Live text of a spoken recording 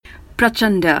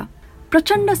प्रचण्ड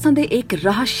प्रचण्ड सधैँ एक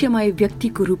रहस्यमय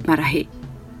व्यक्तिको रूपमा रहे।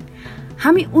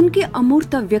 हामी उनकै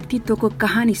अमूर्त व्यक्तित्वको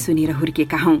कहानी सुनेर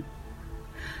हुर्केका हौं।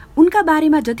 उनका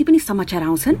बारेमा जति पनि समाचार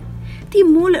आउँछन् ती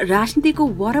मूल राजनीतिको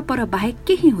वरपर बाहेक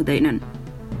केही हुँदैनन्।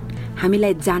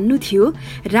 हामीलाई जान्नु थियो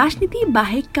राजनीति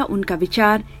बाहेकका उनका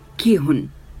विचार के हुन्।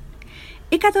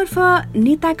 एकातर्फ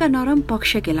नेताका नरम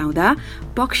पक्ष केलाउँदा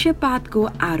पक्षपातको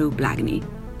आरोप लाग्ने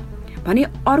भने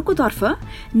अर्कोतर्फ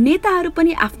नेताहरू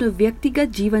पनि आफ्नो व्यक्तिगत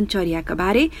जीवनचर्याका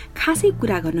बारे खासै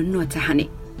कुरा गर्न नचाहने।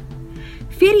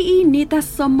 फेरि यी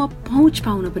नेतासम्म पहुँच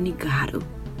पाउन पनि गाह्रो।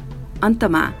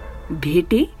 अन्तमा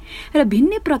भेटे र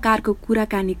भिन्नै प्रकारको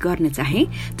कुराकानी गर्न चाहे,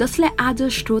 जसलाई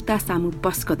आज श्रोता सामु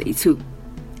पस्कदैछु।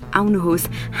 आउनुहोस्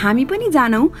हामी पनि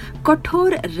जानौं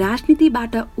कठोर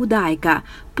राजनीतिबाट उदाएका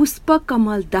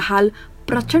पुष्पकमल दाहाल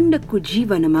प्रचण्डको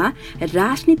जीवनमा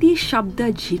राजनीति शब्द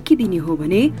झिकिदिने हो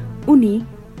भने उनी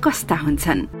कस्ता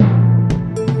हुन्छन्।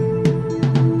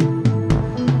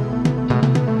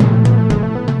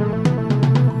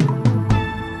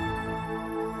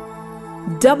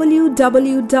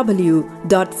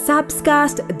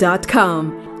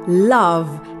 www.sapscast.com Love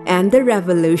and the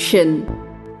Revolution.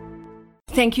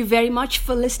 Thank you very much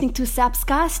for listening to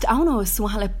Sapscast. आउनुहोस्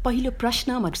उहाँलाई पहिलो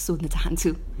प्रश्न म सोध्न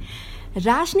चाहन्छु।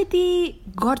 राजनीति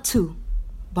गर्छु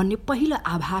भन्ने पहिलो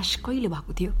आभास कहिले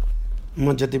भएको थियो?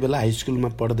 म जति बेला हाई स्कुलमा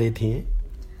पढ्दै थिएँ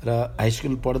र हाई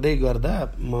स्कुल पढ्दै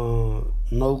गर्दा म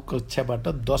 9 कक्षाबाट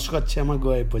 10 कक्षामा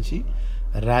गएपछि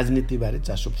राजनीतिबारे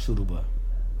चासो सुरु भयो।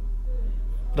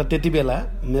 र त्यति बेला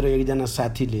मेरो एकजना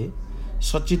साथीले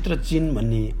सचित्र चिन्ह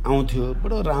भन्ने आउँथ्यो,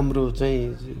 बडो राम्रो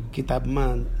चाहिँ किताबमा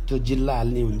त्यो जिल्ला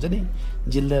हाल्ने हुन्छ नि,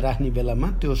 जिल्ला राख्ने बेलामा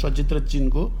त्यो सचित्र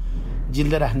चिन्हको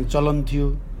जिल्ला राख्ने चलन थियो।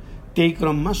 त्यही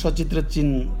क्रममा सचित्र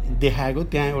चिन्ह देखाएको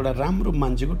त्यहाँ एउटा राम्रो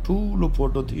मान्छेको ठुलो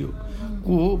फोटो थियो।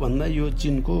 को हो भन्दा यो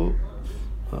चिनको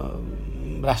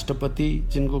राष्ट्रपति,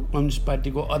 चिनको कम्युनिस्ट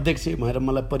पार्टीको अध्यक्ष भएर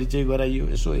मलाई परिचय गराइयो।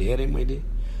 यसो हेरेँ, मैले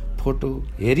फोटो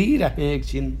हेरिराखेँ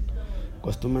एकछिन,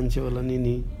 कस्तो मान्छे होला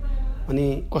नि।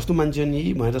 अनि कस्तो मान्छे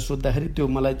नि भनेर सोद्धाखेरि त्यो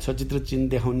मलाई सचित्र चिन्ह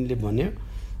देखाउनेले भन्यो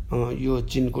यो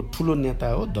चिनको ठुलो नेता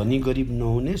हो, धनी गरिब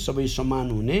नहुने, सबै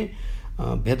समान हुने,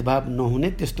 भेदभाव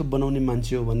नहुने, त्यस्तो बनाउने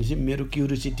मान्छे हो भनेपछि मेरो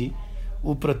क्युरियोसिटी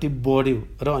ऊप्रति बढ्यो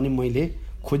र अनि मैले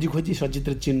खोजी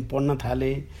सचित्र चिन्ह पढ्न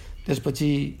थालेँ। त्यसपछि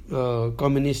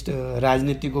कम्युनिस्ट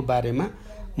राजनीतिको बारेमा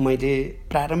मैले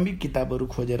प्रारम्भिक किताबहरू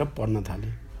खोजेर पढ्न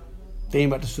थालेँ।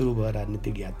 त्यहीँबाट सुरु भयो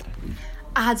राजनीतिक यात्रा।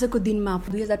 आजको दिनमा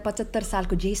 2075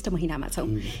 सालको ज्येष्ठ महिनामा छौँ।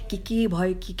 के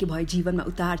भयो जीवनमा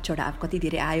उतार चढाव कति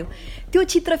धेरै आयो, त्यो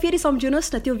चित्र फेरि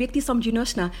सम्झिनुहोस् न, त्यो व्यक्ति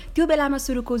सम्झिनुहोस् न। त्यो बेलामा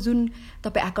सुरुको जुन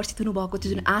तपाईँ आकर्षित हुनुभएको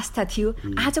त्यो जुन आस्था थियो,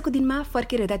 आजको दिनमा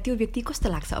फर्केर हेर्दा त्यो व्यक्ति कस्तो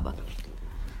लाग्छ?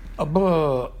 अब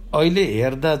अहिले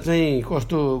हेर्दा चाहिँ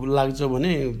कस्तो लाग्छ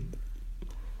भने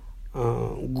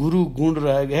गुरु गुण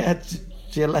रह गया,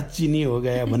 चेला चिनी हो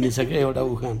गया भन्ने छ क्या एउटा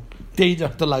उखान, त्यही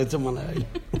जस्तो लाग्छ मलाई अहिले।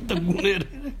 गुणेर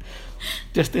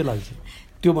त्यस्तै लाग्छ।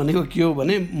 त्यो भनेको के हो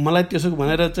भने मलाई त्यसो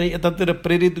भनेर चाहिँ यतातिर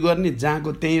प्रेरित गर्ने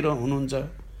जहाँको त्यहीँ हुनुहुन्छ।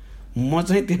 म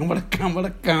चाहिँ त्यहाँबाट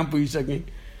कहाँ पुगिसकेँ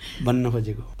भन्न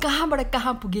खोजेको। कहाँबाट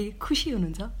कहाँ पुगे, खुसी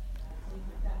हुनुहुन्छ?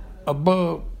 अब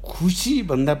खुसी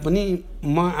भन्दा पनि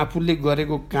म आफूले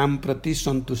गरेको कामप्रति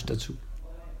सन्तुष्ट छु।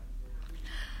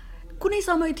 कुनै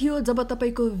समय थियो जब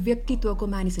तपाईँको व्यक्तित्वको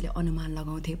मानिसहरूले अनुमान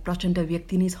लगाउँथे प्रचण्ड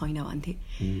व्यक्ति नै छैन भन्थे,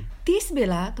 त्यस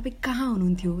बेला तपाईँ कहाँ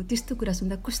हुनुहुन्थ्यो? त्यस्तो कुरा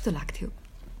सुन्दा कस्तो लाग्थ्यो?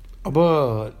 अब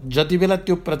जति बेला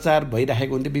त्यो प्रचार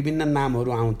भइरहेको हुन्थ्यो विभिन्न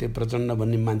नामहरू आउँथे। प्रचण्ड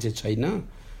भन्ने मान्छे छैन,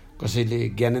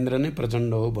 कसैले ज्ञानेन्द्र नै प्रचण्ड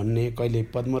हो भन्ने,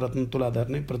 कहिले पद्मरत्न तुलाधर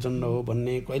नै प्रचण्ड हो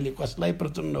भन्ने, कहिले कसलाई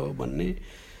प्रचण्ड हो भन्ने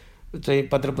चाहिँ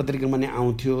पत्रपत्रिकामा नै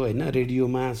आउँथ्यो होइन,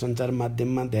 रेडियोमा सञ्चार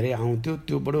माध्यममा धेरै आउँथ्यो।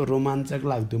 त्यो बडो रोमाञ्चक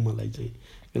लाग्थ्यो मलाई चाहिँ,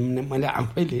 किनभने मैले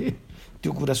आफैले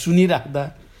त्यो कुरा सुनिराख्दा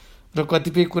र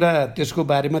कतिपय कुरा त्यसको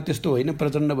बारेमा त्यस्तो होइन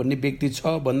प्रचण्ड भन्ने व्यक्ति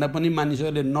छ भन्दा पनि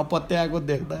मानिसहरूले नपत्याएको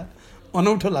देख्दा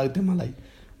अनौठो लाग्थ्यो मलाई।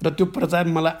 र त्यो प्रचार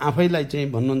मलाई आफैलाई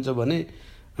चाहिँ भन्नुहुन्छ भने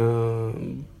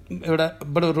एउटा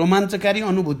बडो रोमाञ्चकारी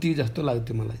अनुभूति जस्तो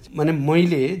लाग्थ्यो मलाई। माने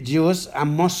मैले जे होस्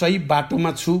म सही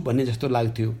बाटोमा छु भन्ने जस्तो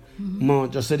लाग्थ्यो।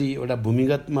 म जसरी एउटा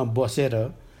भूमिगतमा बसेर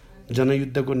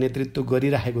जनयुद्धको नेतृत्व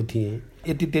गरिरहेको थिएँ,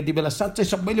 त्यति बेला साँच्चै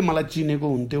सबैले मलाई चिनेको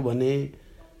हुन्थ्यो भने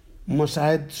म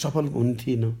सायद सफल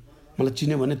हुन्थिनँ। मलाई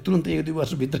चिन्यो भने तुरन्त 1-2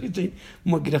 वर्षभित्रै चाहिँ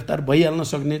म गिरफ्तार भइहाल्न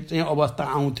सक्ने चाहिँ अवस्था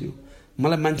आउँथ्यो।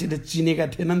 मलाई मान्छेले चिनेका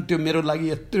थिएनन्, त्यो मेरो लागि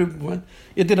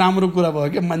यति राम्रो कुरा भयो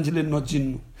क्या मान्छेले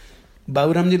नचिन्नु।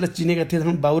 बाबुरामजीलाई चिनेका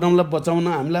थिएनन्, बाबुरामलाई बचाउन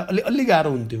हामीलाई अलि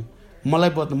गाह्रो हुन्थ्यो। मलाई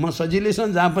म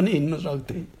सजिलैसँग जहाँ पनि हिँड्न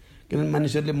सक्थेँ, किनभने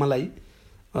मानिसहरूले मलाई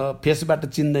फेसबाट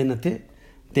चिन्दैनथे,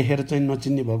 देखेर चाहिँ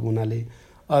नचिन्ने भएको हुनाले।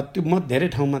 त्यो म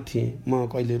धेरै ठाउँमा थिएँ। म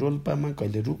कहिले रोल्पामा,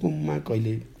 कहिले रुकुममा,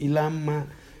 कहिले इलाममा,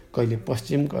 कहिले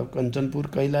पश्चिम कञ्चनपुर,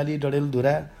 कैलाली,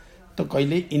 डडेलधुरा, त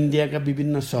कहिले इन्डियाका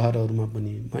विभिन्न सहरहरूमा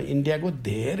पनि। म इन्डियाको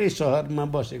धेरै सहरमा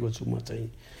बसेको छु म चाहिँ,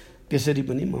 त्यसरी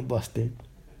पनि म बस्थेँ।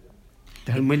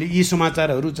 त्यहाँदेखि मैले यी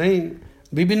समाचारहरू चाहिँ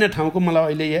विभिन्न ठाउँको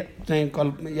मलाई अहिले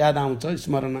चाहिँ याद आउँछ,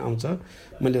 स्मरण आउँछ।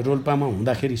 मैले रोल्पामा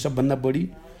हुँदाखेरि सबभन्दा बढी,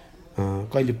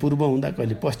 कहिले पूर्व हुँदा,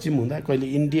 कहिले पश्चिम हुँदा, कहिले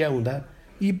इन्डिया हुँदा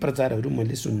यी प्रचारहरू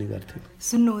मैले सुन्ने गर्थेँ।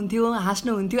 सुन्नुहुन्थ्यो,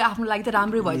 हाँस्नुहुन्थ्यो, आफ्नो लागि त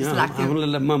राम्रै भयो जस्तो लाग्थ्यो।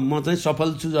 म चाहिँ सफल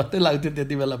छु जस्तै लाग्थ्यो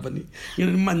त्यति बेला पनि,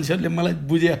 किनभने मान्छेहरूले मलाई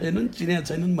बुझेका छैनन्, चिनेका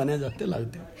छैनन् भने जस्तै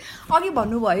लाग्थ्यो। अघि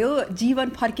भन्नुभयो जीवन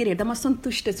फर्केर हेर्दा म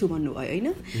सन्तुष्ट छु भन्नुभयो होइन?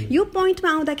 यो पोइन्टमा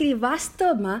आउँदाखेरि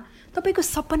वास्तवमा तपाईँको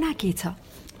सपना के छ?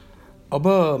 अब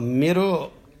मेरो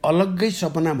अलग्गै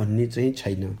सपना भन्ने चाहिँ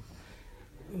छैन।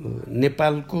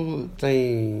 नेपालको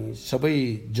चाहिँ सबै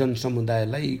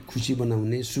जनसमुदायलाई खुसी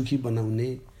बनाउने, सुखी बनाउने,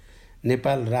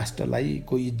 नेपाल राष्ट्रलाई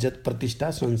को इज्जत प्रतिष्ठा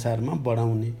संसारमा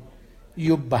बढाउने,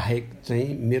 यो बाहेक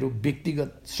चाहिँ मेरो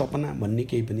व्यक्तिगत सपना भन्ने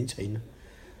केही पनि छैन।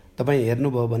 तपाईँ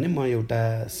हेर्नुभयो भने म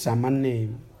एउटा सामान्य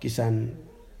किसान,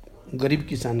 गरिब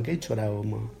किसानकै छोरा हो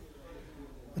म,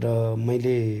 र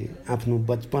मैले आफ्नो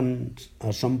बचपन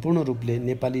सम्पूर्ण रूपले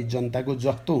नेपाली जनताको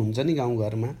जस्तो हुन्छ नि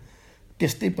गाउँघरमा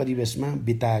त्यस्तै परिवेशमा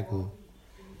बिताएको।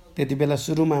 त्यति बेला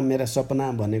सुरुमा मेरा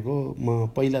सपना भनेको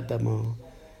पहिला त म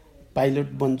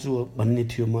पाइलट बन्छु भन्ने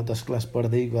थियो। म 10 क्लास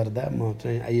पढ्दै गर्दा म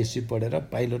चाहिँ आइएससी पढेर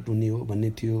पाइलट हुने हो भन्ने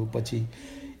थियो। पछि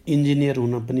इन्जिनियर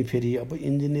हुन पनि फेरि अब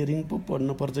इन्जिनियरिङ पो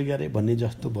पढ्नुपर्छ क्यारे भन्ने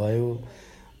जस्तो भयो।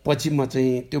 पछि म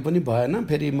चाहिँ त्यो पनि भएन,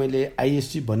 फेरि मैले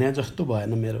आइएससी भने जस्तो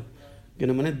भएन मेरो,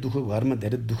 किनभने घरमा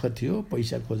धेरै दुःख थियो,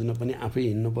 पैसा खोज्न पनि आफै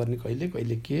हिँड्नुपर्ने, कहिले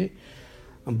कहिले के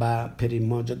फेरि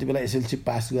म जति बेला एसएलसी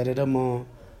पास गरेर म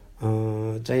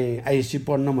चाहिँ आइएससी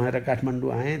पढ्न भनेर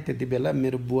काठमाडौँ आएँ, त्यति बेला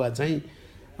मेरो बुवा चाहिँ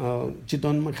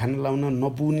चितवनमा खाना लाउन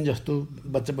नपुग्ने जस्तो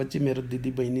बच्ची मेरो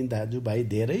दिदी बहिनी दाजुभाइ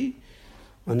धेरै,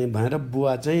 अनि भनेर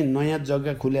बुवा चाहिँ नयाँ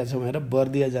जग्गा खुल्या छ भनेर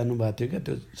बर्दिया जानुभएको थियो क्या,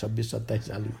 त्यो 26-27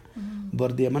 सालमा।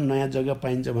 बर्दियामा नयाँ जग्गा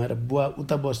पाइन्छ भनेर बुवा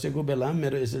उता बसेको बेला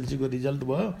मेरो एसएलसीको रिजल्ट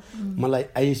भयो। मलाई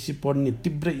आइएससी पढ्ने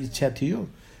तीव्र इच्छा थियो,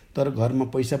 तर घरमा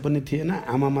पैसा पनि थिएन,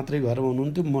 आमा मात्रै घरमा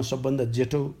हुनुहुन्थ्यो, म सबभन्दा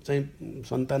जेठो चाहिँ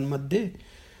सन्तानमध्ये।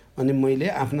 अनि मैले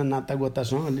आफ्ना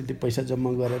नातागोतासँग अलिकति पैसा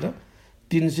जम्मा गरेर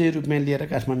 300 रुपियाँ लिएर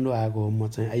काठमाडौँ आएको हो म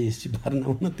चाहिँ आइएससी भर्ना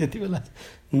हुन। त्यति बेला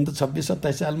हुन त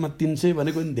 26-27 सालमा 300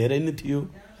 भनेको नि धेरै नै थियो।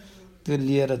 त्यो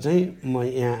लिएर चाहिँ म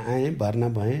यहाँ आएँ, भर्ना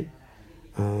भएँ,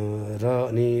 र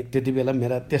अनि त्यति बेला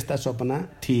मेरा त्यस्ता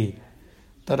सपना थिए।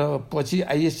 तर पछि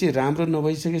आइएससी राम्रो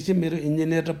नभइसकेपछि मेरो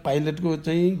इन्जिनियर र पाइलटको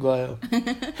चाहिँ गयो,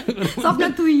 सपना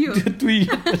तुइयो।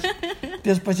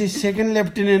 त्यसपछि सेकेन्ड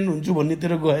लेफ्टिनेन्ट हुन्छु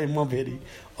भन्नेतिर गएँ म फेरि।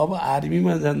 अब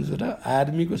आर्मीमा जान्छु र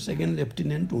आर्मीको सेकेन्ड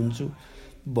लेफ्टिनेन्ट हुन्छु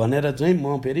भनेर चाहिँ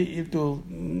म फेरि त्यो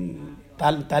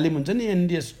तालिम हुन्छ नि,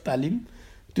 एनडिएस तालिम,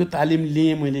 त्यो तालिम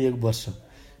लिएँ मैले 1 वर्ष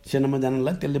सेनामा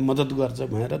जानलाई, त्यसले मद्दत गर्छ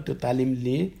भनेर त्यो तालिम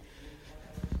लिएँ।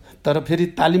 तर फेरि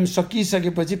तालिम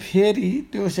सकिसकेपछि फेरि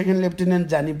त्यो सेकेन्ड लेफ्टिनेन्ट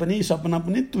जाने पनि सपना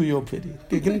पनि तुयो फेरि।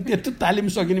 त्यो तालिम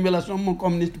सकिने बेलासम्म म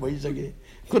कम्युनिस्ट भइसकेँ।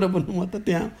 कुरा भन्नु म त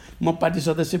त्यहाँ म पार्टी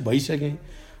सदस्य भइसकेँ।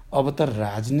 अब त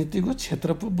राजनीतिको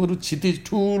क्षेत्र पो बरु क्षितिज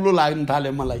ठुलो लाग्न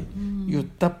थाल्यो मलाई, यो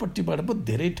उतापट्टिबाट पो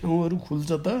धेरै ठाउँहरू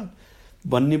खुल्छ त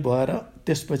भन्ने भएर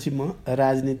त्यसपछि म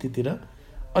राजनीतितिर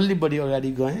अलि बढी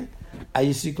अगाडि गएँ।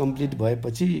 आइएससी कम्प्लिट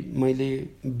भएपछि मैले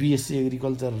बिएससी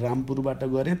एग्रिकल्चर रामपुरबाट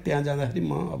गरेँ। त्यहाँ जाँदाखेरि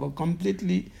म अब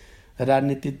कम्प्लिटली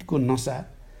राजनीतिको नसा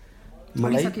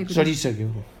मलाई चढिसक्यो।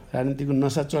 राजनीतिको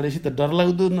नसा चढेपछि त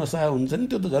डरलाग्दो नसा हुन्छ नि,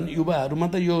 त्यो त झन् युवाहरूमा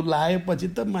त यो लाएपछि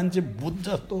त मान्छे भूत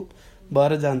जस्तो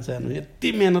भएर जान्छ।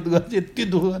 यति मेहनत गर्छ, यति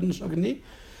दुःख गर्न सक्ने,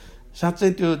 साँच्चै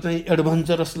त्यो चाहिँ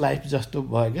एडभेन्चरस लाइफ जस्तो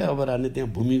भयो क्या। अब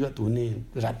राजनीतिमा भूमिगत हुने,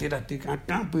 राति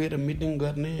कहाँ पुगेर मिटिङ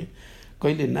गर्ने,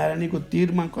 कहिले नारायणीको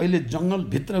तीरमा, कहिले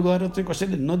जङ्गलभित्र गएर चाहिँ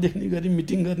कसैले नदेख्ने गरी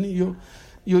मिटिङ गर्ने,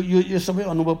 यो सबै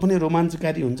अनुभव पनि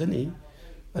रोमाञ्चकारी हुन्छ नि।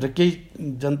 र केही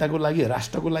जनताको लागि,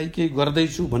 राष्ट्रको लागि केही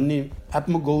गर्दैछु भन्ने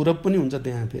आत्मगौरव पनि हुन्छ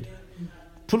त्यहाँ। फेरि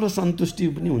ठुलो सन्तुष्टि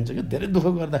पनि हुन्छ क्या। धेरै दुःख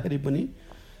गर्दाखेरि पनि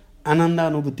आनन्द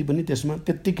अनुभूति पनि त्यसमा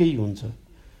त्यत्तिकै हुन्छ।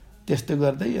 त्यस्तो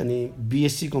गर्दै अनि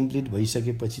बिएससी कम्प्लिट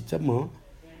भइसकेपछि चाहिँ म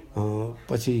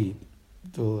पछि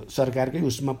त्यो सरकारकै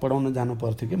उसमा पढाउन जानु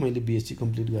पर्थ्यो कि। मैले बिएससी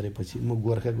कम्प्लिट गरेपछि म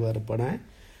गोर्खा गएर पढाएँ।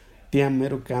 त्यहाँ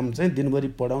मेरो काम चाहिँ दिनभरि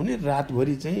पढाउने,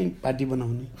 रातभरि चाहिँ पार्टी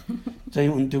बनाउने चाहिँ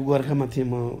हुन्थ्यो। गोर्खामा थिएँ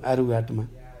म, आरुघाटमा।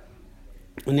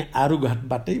 अनि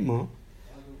आरुघाटबाटै म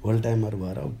होल टाइमर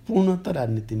भएर पूर्णतः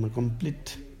राजनीतिमा कम्प्लिट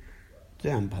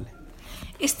चाहिँ हाम फालेँ।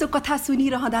 यस्तो कथा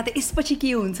सुनिरहँदा त यसपछि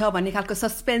के हुन्छ भन्ने खालको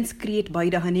सस्पेन्स क्रिएट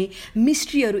भइरहने,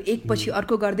 मिस्ट्रीहरू एकपछि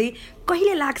अर्को गर्दै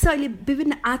कहिले लाग्छ अहिले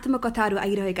विभिन्न आत्मकथाहरू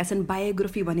आइरहेका छन्,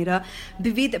 बायोग्राफी भनेर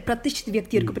विविध प्रतिष्ठित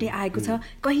व्यक्तिहरूको पनि आएको छ।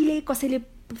 कहिले कसैले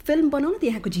फिल्म बनाउनु त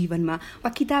यहाँको जीवनमा वा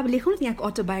किताब लेख्नु त यहाँको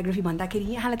अटोबायोग्राफी भन्दाखेरि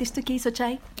यहाँलाई त्यस्तो केही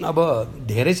सोचाइ? अब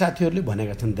धेरै साथीहरूले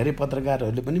भनेका छन्, धेरै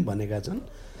पत्रकारहरूले पनि भनेका छन्,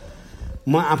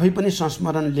 म आफै पनि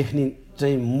संस्मरण लेख्ने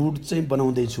चाहिँ मुड चाहिँ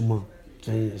बनाउँदैछु। म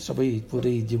चाहिँ सबै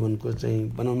पुरै जीवनको चाहिँ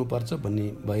बनाउनु पर्छ भन्ने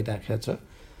भइराखेको छ।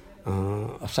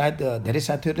 सायद धेरै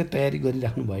साथीहरूले तयारी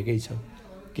गरिराख्नु भएकै छ,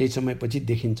 केही समयपछि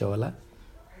देखिन्छ होला।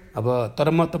 अब तर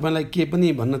म तपाईँलाई के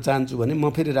पनि भन्न चाहन्छु भने म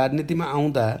फेरि राजनीतिमा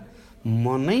आउँदा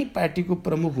म नै पार्टीको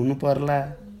प्रमुख हुनु पर्ला,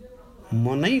 म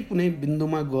नै कुनै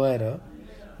बिन्दुमा गएर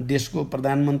देशको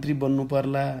प्रधानमन्त्री बन्नु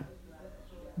पर्ला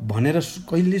भनेर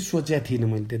कहिले सोचेको थिइनँ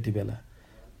मैले त्यति बेला।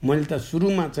 मैले त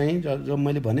सुरुमा चाहिँ जब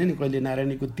मैले भने नि कहिले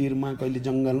नारायणीको तिरमा, कहिले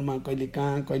जङ्गलमा, कहिले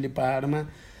कहाँ, कहिले पहाडमा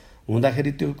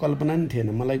हुँदाखेरि त्यो कल्पना नि थिएन।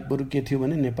 मलाई बरु के थियो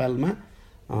भने नेपालमा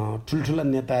ठुल्ठुला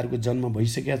नेताहरूको जन्म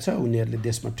भइसकेको छ, उनीहरूले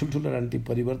देशमा ठुल्ठुलो राजनीतिक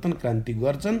परिवर्तन क्रान्ति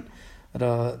गर्छन् र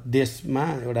देशमा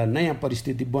एउटा नयाँ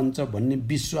परिस्थिति बन्छ भन्ने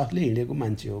विश्वासले हिँडेको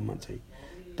मान्छे हो म चाहिँ।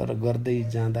 तर गर्दै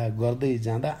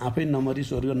जाँदा आफै नमरी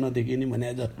स्वर्ग नदेखिने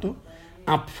भने जस्तो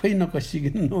आफै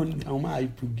नकसिकन नहुने ठाउँमा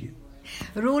आइपुग्यो।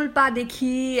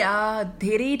 रोल्पादेखि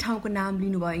धेरै ठाउँको नाम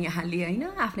लिनुभयो यहाँले होइन,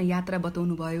 आफ्नो यात्रा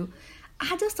बताउनु भयो।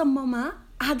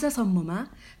 आजसम्ममा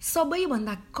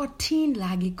सबैभन्दा कठिन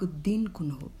लागेको दिन कुन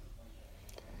हो?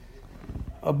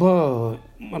 अब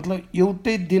मतलब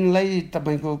एउटै दिनलाई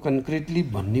तपाईँको कन्क्रिटली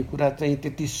भन्ने कुरा चाहिँ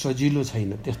त्यति सजिलो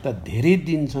छैन। त्यस्ता धेरै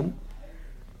दिन छन्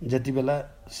जति बेला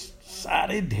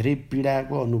साह्रै धेरै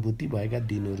पीडाको अनुभूति भएका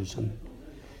दिनहरू छन्।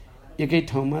 एकै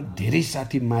ठाउँमा धेरै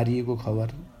साथी मारिएको खबर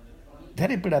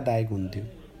धेरै पीडादायक हुन्थ्यो।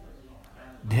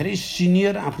 धेरै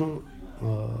सिनियर आफ्नो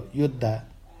योद्धा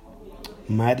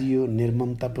मारियो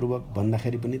निर्ममतापूर्वक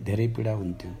भन्दाखेरि पनि धेरै पीडा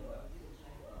हुन्थ्यो।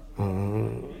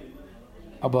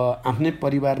 अब आफ्नै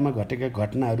परिवारमा घटेका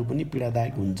घटनाहरू पनि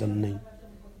पीडादायक हुन्छन् नै।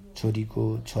 छोरीको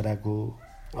छोराको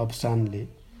अवसानले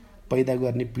पैदा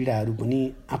गर्ने पीडाहरू पनि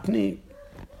आफ्नै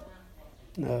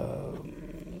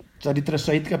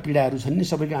चरित्रसहितका पीडाहरू छन् नि,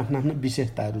 सबैका आफ्ना आफ्ना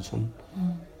विशेषताहरू छन्।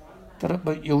 तर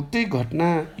एउटै घटना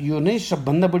यो नै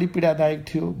सबभन्दा बढी पीडादायक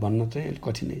थियो भन्न चाहिँ अलिक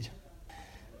कठिनै छ।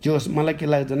 जो मलाई के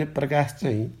लाग्छ भने प्रकाश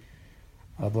चाहिँ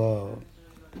अब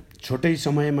छोटै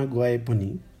समयमा गए पनि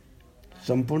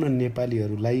सम्पूर्ण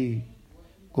नेपालीहरूलाई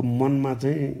को मनमा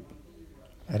चाहिँ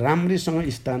राम्रैसँग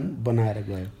स्थान बनाएर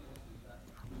गयो।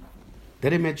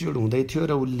 धेरै म्याच्योर्ड हुँदै थियो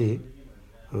र उसले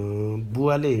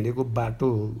बुवाले हिँडेको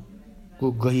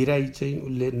बाटोको गहिराई चाहिँ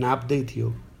उसले नाप्दै थियो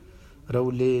र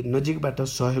उसले नजिकबाट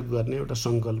सहयोग गर्ने एउटा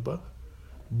सङ्कल्प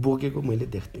बोकेको मैले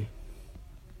देख्थेँ।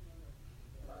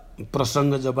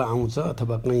 प्रसङ्ग जब आउँछ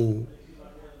अथवा कहीँ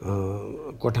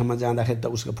कोठामा जाँदाखेरि त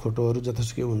उसको फोटोहरू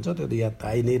जथासुकै हुन्छ, त्यो त याद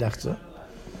आइ नै राख्छ।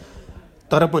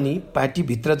 तर पनि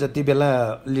पार्टीभित्र जति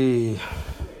बेलाले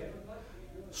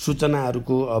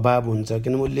सूचनाहरूको अभाव हुन्छ,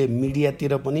 किनभने उसले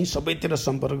मिडियातिर पनि सबैतिर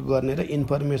सम्पर्क गर्ने र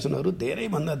इन्फर्मेसनहरू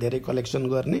धेरैभन्दा धेरै कलेक्सन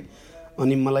गर्ने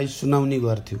अनि मलाई सुनाउने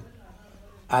गर्थ्यो।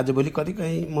 आजभोलि कति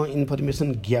कहीँ म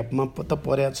इन्फर्मेसन ग्यापमा त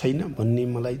परेको छैन भन्ने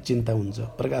मलाई चिन्ता हुन्छ।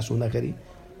 प्रकाश हुँदाखेरि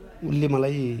उसले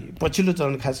मलाई पछिल्लो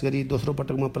चरण खास गरी दोस्रो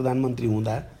पटकमा प्रधानमन्त्री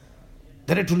हुँदा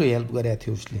धेरै ठुलो हेल्प गरेको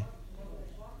थियो उसले।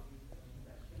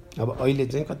 अब अहिले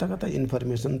चाहिँ कता कता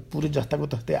इन्फर्मेसन पुरै जस्ताको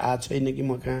तस्तै आएको छैन कि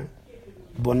म कहाँ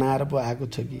बनाएर पो आएको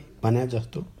छ कि भने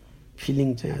जस्तो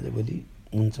फिलिङ चाहिँ आजभोलि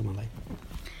हुन्छ मलाई।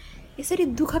 यसरी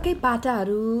दुःखकै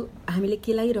पाटाहरू हामीले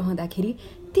केलाइरहँदाखेरि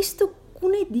त्यस्तो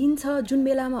कुनै दिन छ जुन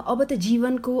बेलामा अब त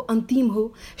जीवनको अन्तिम हो,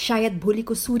 सायद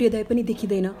भोलिको सूर्योदय पनि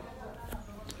देखिँदैन?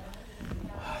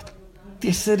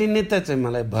 त्यसरी नै त चाहिँ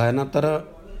मलाई भएन। तर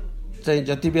चाहिँ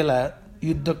जति बेला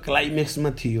युद्ध क्लाइमेक्समा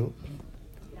थियो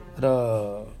र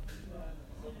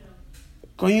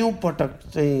कयौँ पटक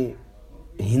चाहिँ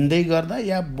हिँड्दै गर्दा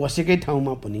या बसेकै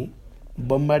ठाउँमा पनि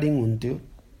बम्बार्डिङ हुन्थ्यो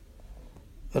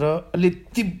र अलिक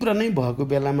तीव्र नै भएको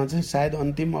बेलामा चाहिँ सायद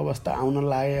अन्तिम अवस्था आउन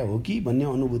लागेको हो कि भन्ने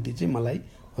अनुभूति चाहिँ मलाई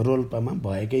रोल्पामा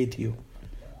भएकै थियो।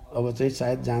 अब चाहिँ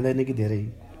सायद जाँदैन कि धेरै,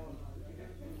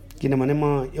 किनभने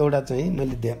म एउटा चाहिँ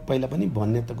मैले पहिला पनि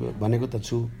भनेको त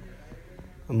छु,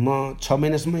 म 6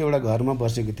 महिनासम्म एउटा घरमा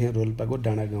बसेको थिएँ रोल्पाको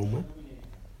डाँडा गाउँमा।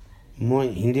 म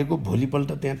हिँडेको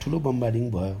भोलिपल्ट त्यहाँ ठुलो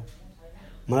बम्बार्डिङ भयो।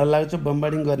 मलाई लाग्छ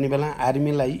बम्बार्डिङ गर्ने बेला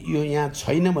आर्मीलाई यो यहाँ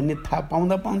छैन भन्ने थाहा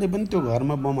पाउँदै पनि त्यो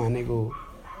घरमा बम हानेको हो।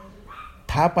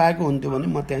 थाहा पाएको हुन्थ्यो भने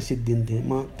म त्यहाँ सिद्धिन्थेँ।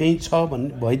 म त्यहीँ छ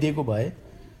भन्ने भइदिएको भए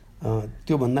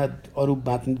त्योभन्दा अरू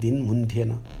बाँच्ने दिन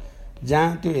हुन्थेन।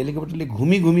 जहाँ त्यो हेलिकप्टरले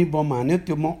घुमी बम हान्यो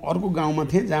त्यो म अर्को गाउँमा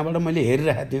थिएँ जहाँबाट मैले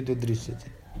हेरिरहेको थिएँ त्यो दृश्य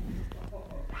चाहिँ।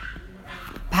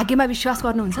 भाग्यमा विश्वास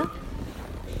गर्नुहुन्छ?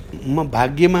 म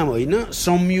भाग्यमा होइन,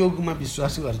 संयोगमा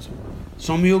विश्वास गर्छु।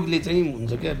 संयोगले चाहिँ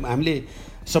हुन्छ क्या। हामीले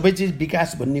सबै चिज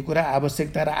विकास भन्ने कुरा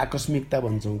आवश्यकता र आकस्मिकता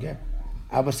भन्छौँ क्या।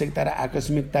 आवश्यकता र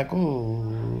आकस्मिकताको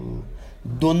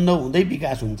द्वन्द्व हुँदै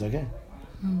विकास हुन्छ क्या।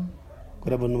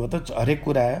 कुरा भन्नुभयो त हरेक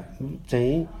कुरा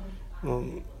चाहिँ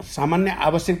सामान्य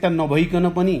आवश्यकता नभइकन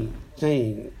पनि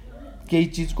चाहिँ केही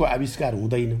चिजको आविष्कार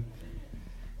हुँदैन।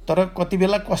 तर कति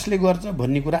बेला कसले गर्छ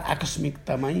भन्ने कुरा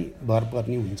आकस्मिकतामै भर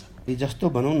पर्ने हुन्छ। जस्तो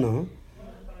भनौँ न,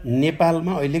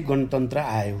 नेपालमा अहिले गणतन्त्र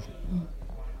आयो।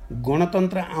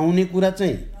 गणतन्त्र आउने कुरा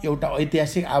चाहिँ एउटा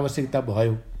ऐतिहासिक आवश्यकता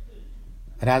भयो।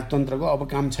 राजतन्त्रको अब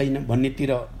काम छैन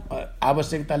भन्नेतिर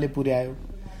आवश्यकताले पुर्यायो।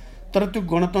 तर त्यो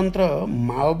गणतन्त्र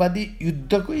माओवादी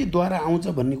युद्धकै द्वारा आउँछ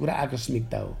भन्ने कुरा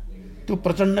आकस्मिकता हो। त्यो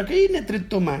प्रचण्डकै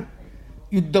नेतृत्वमा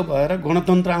युद्ध भएर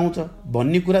गणतन्त्र आउँछ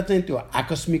भन्ने कुरा चाहिँ त्यो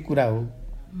आकस्मिक कुरा हो।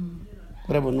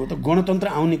 कुरा भन्नु त गणतन्त्र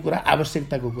आउने कुरा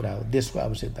आवश्यकताको कुरा हो, देशको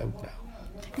आवश्यकताको कुरा हो।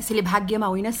 त्यसैले भाग्यमा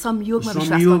होइन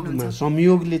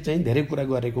संयोगले चाहिँ धेरै कुरा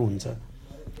गरेको हुन्छ।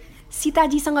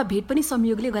 सीताजीसँग भेट पनि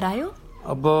संयोगले गरायो।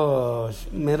 अब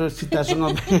मेरो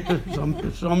सीतासँग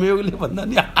संयोगले भन्दा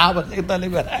नि आवश्यकताले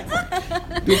गरायो।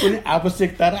 त्यो पनि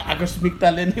आवश्यकता र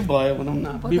आकस्मिकताले नै भयो भनौँ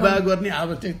न। विवाह गर्ने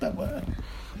आवश्यकता भयो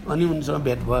अनि उनसँग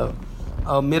भेट भयो।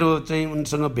 मेरो चाहिँ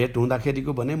उनसँग भेट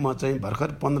हुँदाखेरिको भने म चाहिँ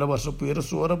भर्खर 15 वर्ष पुगेर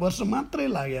 16 वर्ष मात्रै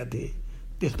लागेको थिएँ।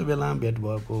 त्यस्तो बेलामा भेट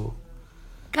भएको।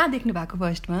 कहाँ देख्नु भएको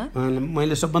फर्स्टमा?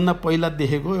 मैले सबभन्दा पहिला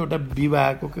देखेको एउटा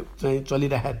विवाहको चाहिँ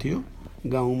चलिरहेको थियो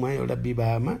गाउँमा, एउटा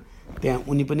विवाहमा। त्यहाँ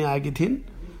उनी पनि आएकी थिइन्,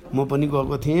 म पनि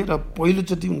गएको थिएँ र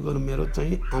पहिलोचोटि उनको मेरो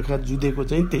चाहिँ आँखा जुधेको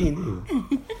चाहिँ त्यही नै हो।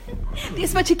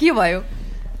 त्यसपछि के भयो?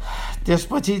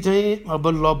 त्यसपछि चाहिँ अब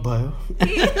लभ भयो।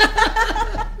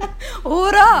 हो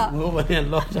र? हो भने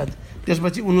लभ साँच्चै।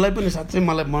 त्यसपछि उनलाई पनि साँच्चै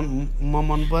मलाई म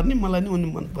मनपर्ने, मलाई नि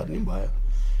उनी मनपर्ने भयो।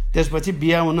 त्यसपछि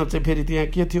बिहा हुन चाहिँ फेरि त्यहाँ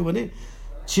के थियो भने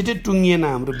छिटै टुङ्गिएन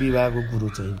हाम्रो विवाहको कुरो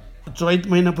चाहिँ। चैत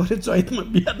महिना पऱ्यो, चैतमा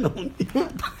बिहा नहुने।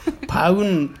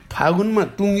 फागुनमा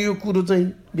टुङ्गियो कुरो चाहिँ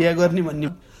बिहा गर्ने भन्ने।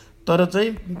 तर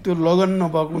चाहिँ त्यो लगन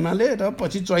नभएको हुनाले र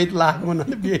पछि चैत लागेको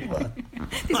हुनाले बिहे भयो।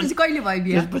 त्यसपछि कहिले भयो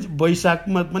बिहा? त्यसपछि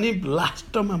वैशाखमा पनि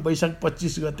लास्टमा वैशाख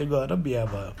 25 गते गएर बिहा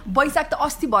भयो। वैशाख त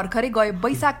अस्ति भर्खरै गयो।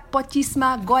 वैशाख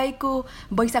 25मा गएको।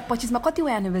 वैशाख 25मा कति हो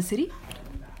एनिभर्सरी?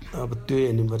 अब त्यो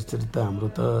एनिभर्सरी त हाम्रो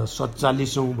त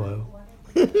 47औं भयो।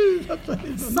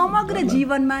 समग्र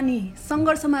जीवनमा नि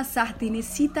सङ्घर्षमा साथ दिने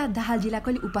सीता दाहालजीलाई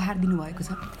कहिले उपहार दिनुभएको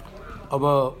छ? अब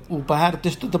उपहार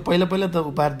त्यस्तो त पहिला त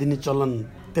उपहार दिने चलन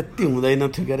त्यति हुँदैन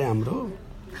थियो के अरे हाम्रो।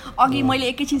 अघि मैले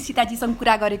एकैछिन सीताजीसँग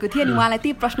कुरा गरेको थिएँ अनि उहाँलाई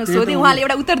त्यही प्रश्न सोधेँ, उहाँले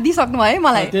एउटा उत्तर दिइसक्नु भयो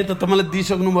मलाई। त्यही त तपाईँलाई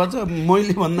दिइसक्नु भएछ।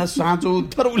 मैले भन्दा साँचो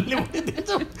उत्तर उनले भनिदिन्छ।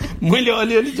 मैले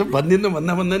अलिअलि चाहिँ भनिदिनु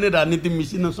भन्दा नै राजनीति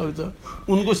मिसिन सक्छ।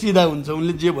 उनको सिधा हुन्छ,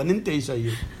 उनले जे भने नि त्यही सही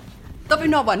हो। तपाईँ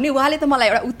नभन्ने, उहाँले त मलाई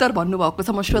एउटा उत्तर भन्नुभएको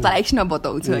छ। म श्रोतालाई एकछिनमा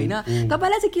बताउँछु होइन।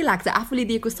 तपाईँलाई चाहिँ के लाग्छ आफूले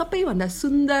दिएको सबैभन्दा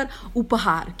सुन्दर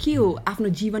उपहार के हो आफ्नो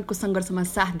जीवनको सङ्घर्षमा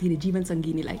साथ दिने जीवन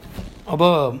सङ्गिनीलाई? अब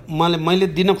मैले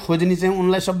दिन खोज्ने चाहिँ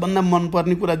उनलाई सबभन्दा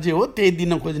मनपर्ने कुरा जे हो त्यही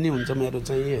दिन खोज्ने हुन्छ मेरो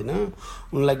चाहिँ होइन।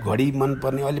 उनलाई घडी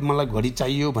मनपर्ने, अहिले मलाई घडी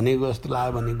चाहियो भनेको जस्तो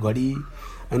लाग्यो भने घडी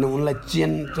होइन, उनलाई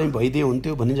चेन चाहिँ भइदियो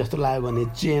हुन्थ्यो भने जस्तो लाग्यो भने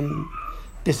चेन।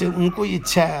 त्यसै उनको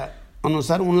इच्छा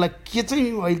अनुसार उनलाई के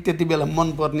चाहिँ अहिले त्यति बेला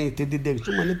मनपर्ने स्थिति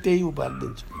देख्छु, मैले त्यही उपहार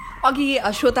दिन्छु। अघि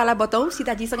श्रोतालाई बताउँ,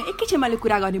 सीताजीसँग एकैछिन मैले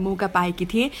कुरा गर्ने मौका पाएकी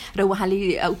थिएँ र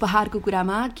उहाँले उपहारको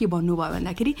कुरामा के भन्नुभयो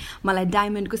भन्दाखेरि मलाई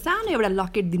डायमन्डको सानो एउटा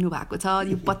लकेट दिनुभएको छ।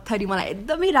 यो पत्थरी मलाई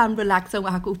एकदमै राम्रो लाग्छ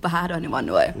उहाँको उपहार भने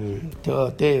भन्नुभयो।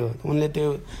 त्यही हो, उनले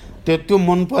त्यो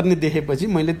मनपर्ने देखेपछि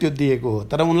मैले त्यो दिएको हो।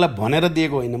 तर उनलाई भनेर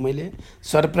दिएको होइन, मैले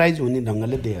सरप्राइज हुने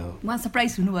ढङ्गले दिएको हो। उहाँ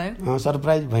सरप्राइज हुनुभयो?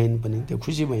 सरप्राइज भइन् पनि, त्यो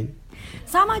खुसी भइन्।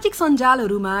 सामाजिक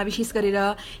सञ्जालहरूमा विशेष गरेर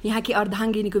यहाँकी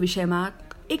अर्धाङ्गिनीको विषयमा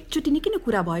एकचोटि नै किन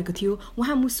कुरा भएको थियो?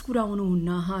 उहाँ मुस्कुराउनुहुन्न,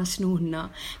 हाँस्नुहुन्न।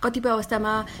 कतिपय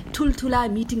अवस्थामा ठुल्ठुला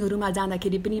मिटिङहरूमा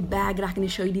जाँदाखेरि पनि ब्याग राख्ने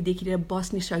शैलीदेखि लिएर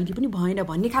बस्ने शैली पनि भएन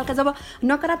भन्ने खालका जब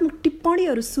नकारात्मक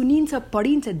टिप्पणीहरू सुनिन्छ,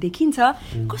 पढिन्छ, देखिन्छ,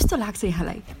 कस्तो लाग्छ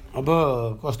यहाँलाई? अब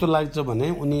कस्तो लाग्छ भने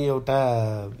उनी एउटा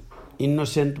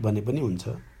इनोसेन्ट भने पनि हुन्छ,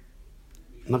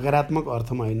 नकारात्मक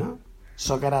अर्थमा होइन,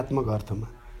 सकारात्मक अर्थमा।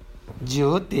 जे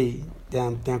हो त्यही,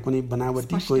 त्यहाँ कुनै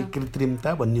बनावटी कोही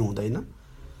कृत्रिमता भन्ने हुँदैन।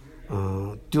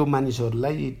 त्यो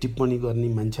मानिसहरूलाई टिप्पणी गर्ने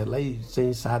मान्छेहरूलाई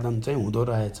चाहिँ साधन चाहिँ हुँदो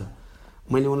रहेछ।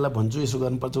 मैले उनलाई भन्छु यसो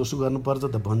गर्नुपर्छ उसो गर्नुपर्छ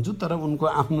त भन्छु, तर उनको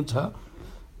आफ्नो छ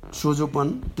सोझोपन,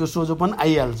 त्यो सोझोपन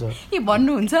आइहाल्छ। ए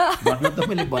भन्नुहुन्छ? भन्न त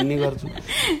मैले भन्ने गर्छु।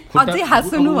 अझै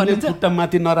हाँस्नु भन्नुहुन्छ? खुट्टा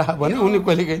माथि नराख भने उनी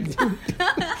कहिले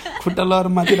खुट्टा लहर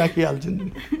माथि राखिहाल्छन्।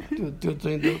 त्यो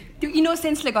चाहिँ त्यो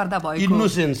इनोसेन्सले गर्दा भयो।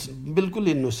 इनोसेन्स, बिल्कुल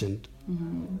इनोसेन्ट।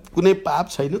 कुनै पाप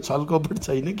छैन, छलकपट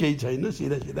छैन, केही छैन,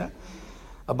 सिधा।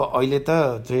 अब अहिले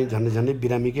त चाहिँ झन्डै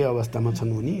बिरामीकै अवस्थामा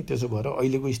छन् उनी। त्यसो भएर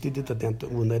अहिलेको स्थिति त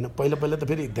त्यहाँ हुँदैन। पहिला त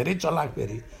फेरि धेरै चलाक,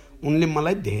 फेरि उनले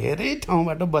मलाई धेरै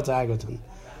ठाउँबाट बचाएको छन्।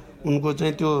 उनको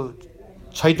चाहिँ त्यो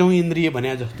 6औं इन्द्रिय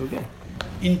भने जस्तो क्या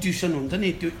इन्ट्युसन हुन्छ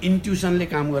नि, त्यो इन्ट्युसनले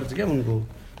काम गर्छ क्या उनको।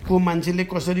 को मान्छेले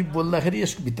कसरी बोल्दाखेरि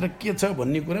यसभित्र के छ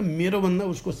भन्ने कुरा मेरोभन्दा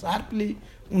उसको सार्पली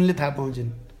उनले थाहा पाउँछन्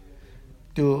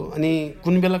त्यो। अनि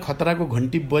कुन बेला खतराको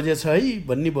घन्टी बजेछ है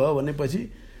भन्ने भयो भनेपछि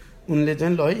उनले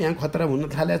चाहिँ ल है यहाँ खतरा हुन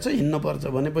थालेको छ हिँड्नुपर्छ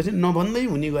भनेपछि नभन्दै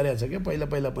हुने गरेको छ क्या। पहिला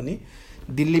पहिला पनि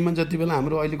दिल्लीमा जति बेला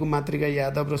हाम्रो अहिलेको मातृका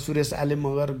यादव र सुरेश आले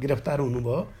मगर गिरफ्तार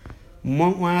हुनुभयो, म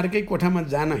उहाँहरूकै कोठामा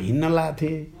जान हिँड्न लाएको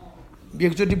थिएँ।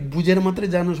 एकचोटि बुझेर मात्रै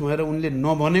जानुहोस् भनेर उनले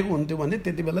नभनेको हुन्थ्यो भने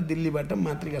त्यति बेला दिल्लीबाट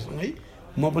मातृकासँगै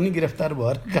म पनि गिरफ्तार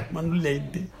भएर काठमाडौँ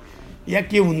ल्याइन्थेँ, या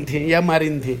के हुन्थेँ या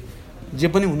मारिन्थेँ, जे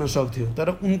पनि हुन सक्थ्यो। तर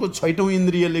उनको 6औं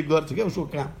इन्द्रियले गर्छ क्या उसको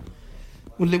काम।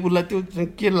 उसलाई त्यो चाहिँ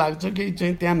के लाग्छ कि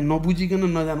चाहिँ त्यहाँ नबुझिकन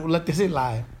नजानु, उसलाई त्यसै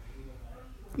लाग्यो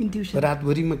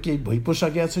रातभरिमा केही भइपो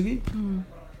सकेको छ कि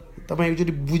तपाईँ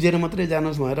एकचोटि बुझेर मात्रै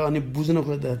जानुहोस् भनेर अनि बुझ्न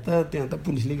खोज्दा त त्यहाँ त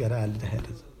पुलिसले घेरा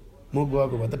हालिराखेको छ। म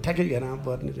गएको भए त ठ्याक्कै घेरामा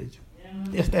पर्ने रहेछु।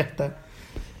 यस्ता यस्ता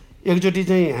एकचोटि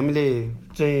चाहिँ हामीले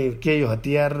चाहिँ केही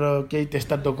हतियार र केही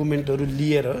त्यस्ता डकुमेन्टहरू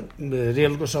लिएर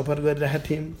रेलको सफर गरिरहेका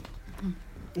थियौँ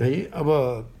है। अब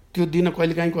त्यो दिन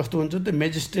कहिलेकाहीँ कस्तो हुन्छ त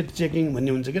मेजिस्ट्रेट चेकिङ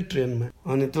भन्ने हुन्छ क्या ट्रेनमा।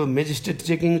 अनि त्यो मेजिस्ट्रेट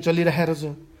चेकिङ चलिरहेको छ,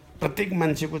 प्रत्येक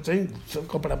मान्छेको चाहिँ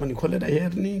कपडा पनि खोलेर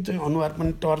हेर्ने, चाहिँ अनुहार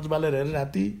पनि टर्च बालेर हेरेर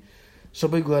राति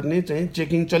सबै गर्ने चाहिँ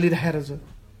चेकिङ चलिरहेको छ।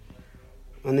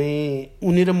 अनि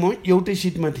उनी र म एउटै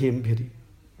सिटमा थियौँ, फेरि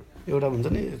एउटा हुन्छ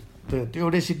नि त्यो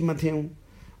एउटै सिटमा थियौँ।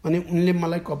 अनि उनले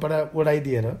मलाई कपडा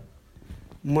ओढाइदिएर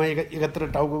म एकातिर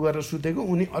टाउको गरेर सुतेको,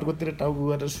 उनी अर्कोतिर टाउको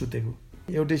गरेर सुतेको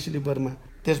एउटै स्लिपरमा।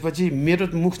 त्यसपछि मेरो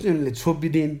मुख चाहिँ उनले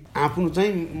छोपिदिन्, आफ्नो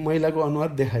चाहिँ महिलाको अनुहार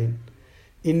देखाइन्।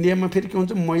 इन्डियामा फेरि के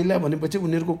हुन्छ, महिला भनेपछि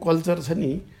उनीहरूको कल्चर छ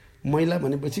नि, महिला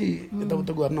भनेपछि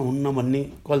यताउता गर्न हुन्न भन्ने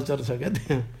कल्चर छ क्या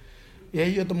त्यहाँ।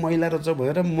 यो त महिला रहेछ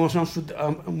भएर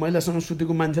महिलासँग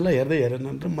सुतेको मान्छेलाई हेर्दै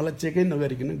हेरेन र मलाई चेकै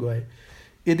नगरिकन गए।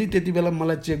 यदि त्यति बेला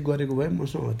मलाई चेक गरेको भए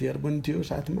मसँग हतियार पनि थियो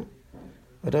साथमा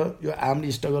र यो आर्म्ड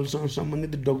स्ट्रगलसँग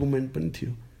सम्बन्धित डकुमेन्ट पनि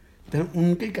थियो। त्यहाँ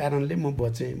उनकै कारणले म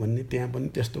बचेँ भन्ने त्यहाँ पनि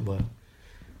त्यस्तो भयो।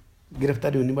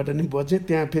 गिरफ्तारी हुनेबाट नि बचेँ।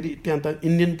 त्यहाँ त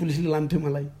इन्डियन पुलिसले लान्थ्यो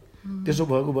मलाई। त्यसो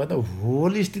भएको भए त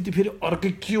होल स्थिति फेरि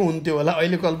अर्कै के हुन्थ्यो होला।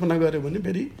 अहिले कल्पना गऱ्यो भने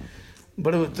फेरि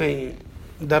बडो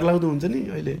चाहिँ डरलाग्दो हुन्छ नि।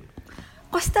 अहिले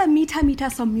कस्ता मिठा मिठा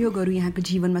संयोगहरू यहाँको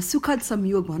जीवनमा, सुखद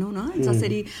संयोग भनौँ न।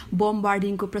 जसरी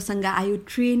बमबार्डिङको प्रसङ्ग आयो,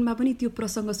 ट्रेनमा पनि त्यो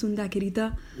प्रसङ्ग सुन्दाखेरि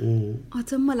त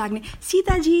अचम्म लाग्ने।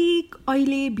 सीताजी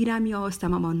अहिले बिरामी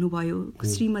अवस्थामा भन्नुभयो,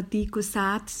 श्रीमतीको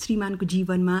साथ श्रीमानको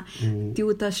जीवनमा त्यो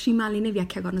त श्रीमानले नै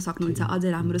व्याख्या गर्न सक्नुहुन्छ अझ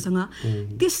राम्रोसँग।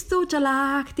 त्यस्तो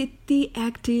चलाक, त्यति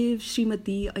एक्टिभ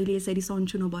श्रीमती अहिले यसरी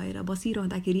सन्चो नभएर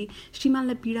बसिरहँदाखेरि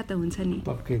श्रीमानलाई पीडा त हुन्छ नि।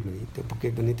 पक्कै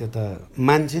पनि त्यो त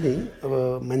मान्छे नै, अब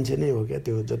मान्छे नै हो क्या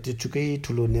त्यो। जतिसुकै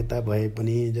ठुलो नेता भए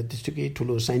पनि, जतिसुकै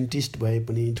ठुलो साइन्टिस्ट भए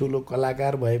पनि, ठुलो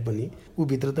कलाकार भए पनि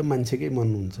ऊभित्र त मान्छेकै मन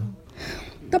हुन्छ।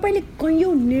 तपाईँले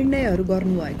कैयौँ निर्णयहरू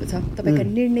गर्नुभएको छ, तपाईँका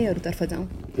निर्णयहरूतर्फ जाउँ।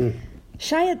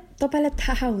 सायद तपाईँलाई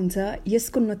थाहा हुन्छ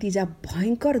यसको नतिजा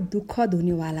भयङ्कर दुःखद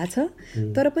हुनेवाला छ,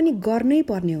 तर पनि गर्नै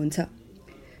पर्ने हुन्छ।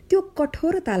 त्यो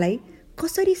कठोरतालाई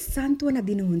कसरी सान्त्वना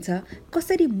दिनुहुन्छ,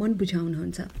 कसरी मन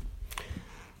बुझाउनुहुन्छ?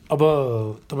 अब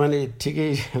तपाईँले ठिकै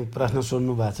प्रश्न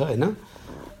सोध्नु भएको छ होइन।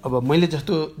 अब मैले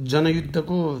जस्तो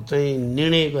जनयुद्धको चाहिँ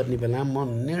निर्णय गर्ने बेला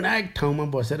म निर्णायक ठाउँमा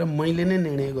बसेर मैले नै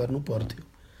निर्णय गर्नु पर्थ्यो।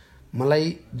 मलाई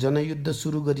जनयुद्ध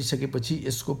सुरु गरिसकेपछि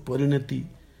यसको परिणति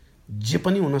जे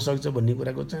पनि हुनसक्छ भन्ने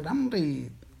कुराको चाहिँ राम्रै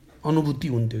अनुभूति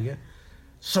हुन्थ्यो क्या।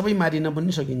 सबै मारिन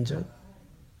पनि सकिन्छ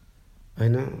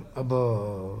होइन। अब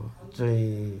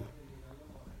चाहिँ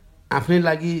आफ्नै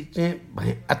लागि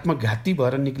चाहिँ आत्मघाती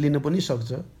भएर निक्लिन पनि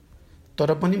सक्छ,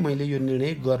 तर पनि मैले यो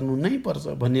निर्णय गर्नु नै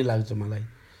पर्छ भन्ने लाग्छ मलाई।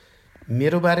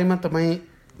 मेरो बारेमा तपाईँ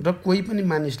र कोही पनि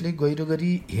मानिसले गहिरो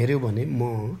गरी हेऱ्यो भने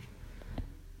म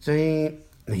चाहिँ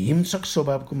हिंसक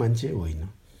स्वभावको मान्छे होइन,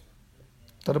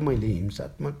 तर मैले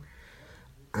हिंसात्मक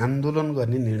आन्दोलन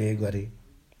गर्ने निर्णय गरेँ।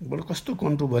 बडो कस्तो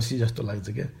कन्ट्रोभर्सी जस्तो लाग्छ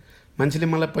क्या। मान्छेले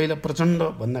मलाई पहिला प्रचण्ड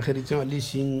भन्दाखेरि चाहिँ अलि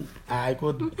सिङ आएको,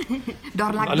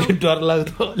 अलि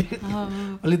डरलाग्दो,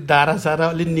 अलि दारासारा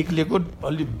अलि निक्लेको,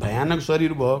 अलि भयानक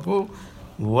शरीर भएको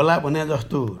होला भने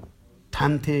जस्तो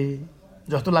ठान्थे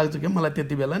जस्तो लाग्छ क्या मलाई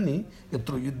त्यति बेला नि।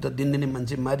 यत्रो युद्ध दिनदिनै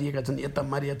मान्छे मारिएका छन्, यता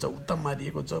मारिएको छ, उता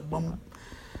मारिएको छ,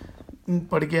 बम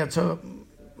पड्किया छ,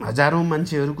 हजारौँ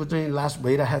मान्छेहरूको चाहिँ लास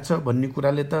भइरहेको छ भन्ने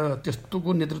कुराले त त्यस्तोको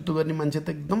नेतृत्व गर्ने मान्छे त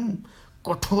एकदम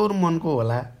कठोर मनको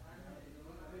होला।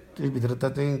 त्योभित्र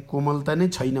त चाहिँ कोमलता नै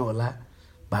छैन होला,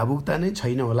 भावुकता नै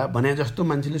छैन होला भने जस्तो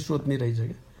मान्छेले सोच्ने रहेछ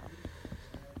क्या।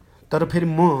 तर फेरि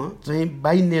म चाहिँ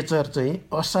बाई नेचर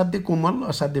चाहिँ असाध्य कोमल,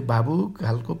 असाध्य भावुक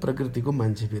खालको प्रकृतिको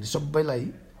मान्छे। फेरि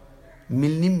सबैलाई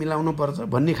मिल्ने मिलाउनु पर्छ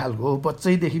भन्ने खालको हो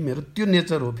बच्चैदेखि मेरो त्यो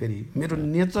नेचर हो। फेरि मेरो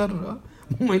नेचर र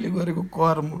मैले गरेको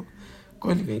कर्म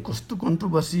कहिलेकाहीँ कस्तो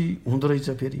कन्ट्रोभर्सी हुँदो रहेछ।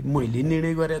 फेरि मैले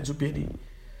निर्णय गरेको छु फेरि,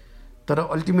 तर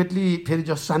अल्टिमेटली फेरि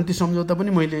जस शान्ति सम्झौता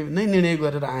पनि मैले नै निर्णय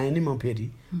गरेर आएँ नि म फेरि।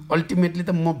 अल्टिमेटली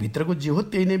त म भित्रको जे हो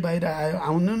त्यही नै बाहिर आयो,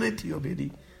 आउनु नै थियो। फेरि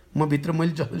म भित्र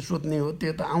मैले जसले सोध्ने हो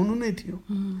त्यो त आउनु नै थियो।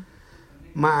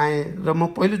 म आएँ र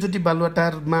म पहिलोचोटि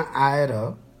बालुवाटारमा आएर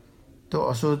त्यो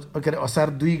असार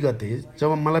 2 गते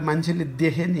जब मलाई मान्छेले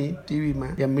देखे नि टिभीमा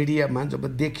या मिडियामा, जब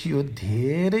देखियो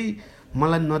धेरै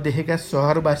मलाई नदेखेका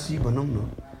सहरवासी भनौँ न,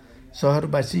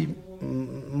 सहरवासी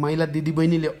महिला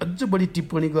दिदीबहिनीले अझ बढी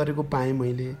टिप्पणी गरेको पाएँ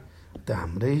मैले। त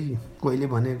हाम्रै कोहीले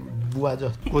भने बुवा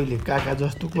जस्तो, कोहीले काका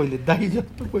जस्तो, कोहीले दाई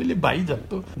जस्तो, कोहीले भाइ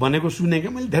जस्तो भनेको सुने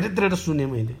क्या मैले, धेरैतिर सुने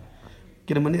मैले।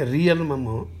 किनभने रियलमा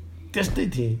म त्यस्तै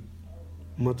थिएँ,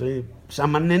 म चाहिँ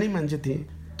सामान्य नै मान्छे थिएँ।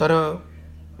 तर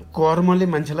कर्मले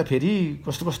मान्छेलाई फेरि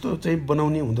कस्तो कस्तो चाहिँ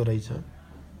बनाउने हुँदो रहेछ।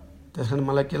 त्यस कारण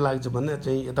मलाई के लाग्छ भने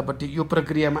चाहिँ यतापट्टि यो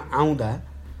प्रक्रियामा आउँदा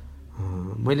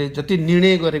मैले जति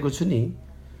निर्णय गरेको छु नि,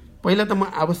 पहिला त म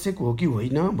आवश्यक हो कि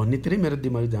होइन भन्नेतिरै मेरो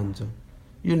दिमाग जान्छ।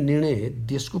 यो निर्णय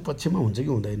देशको पक्षमा हुन्छ कि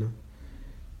हुँदैन,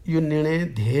 यो निर्णय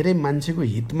धेरै मान्छेको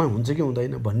हितमा हुन्छ कि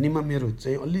हुँदैन भन्नेमा मेरो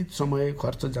चाहिँ अलि समय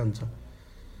खर्च जान्छ।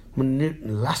 म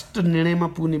लास्ट निर्णयमा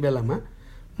पुग्ने बेलामा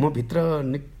म भित्र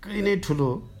निकै नै ठुलो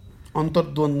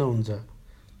अन्तर्द्वन्द्व हुन्छ।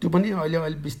 त्यो पनि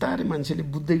अहिले बिस्तारै मान्छेले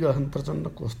बुझ्दै गएछन् प्रचण्ड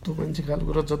कस्तो मान्छे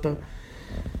खालको रहेछ त,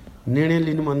 निर्णय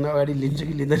लिनुभन्दा अगाडि लिन्छ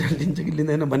कि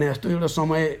लिँदैन भने जस्तो एउटा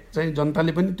समय चाहिँ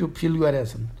जनताले पनि त्यो फिल गरेका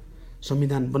छन्।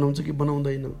 संविधान बनाउँछ कि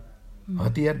बनाउँदैन,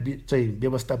 हतियार चाहिँ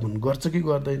व्यवस्थापन गर्छ कि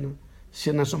गर्दैन,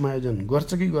 सेना समायोजन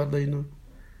गर्छ कि गर्दैन,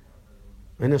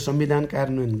 होइन संविधान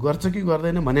कार्यान्वयन गर्छ कि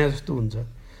गर्दैन भने जस्तो हुन्छ।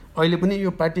 अहिले पनि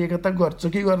यो पार्टी एकता गर्छ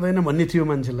कि गर्दैन भन्ने थियो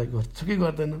मान्छेलाई, गर्छ कि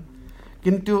गर्दैन।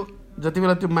 किन त्यो जति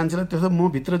बेला त्यो मान्छेलाई त्यसो म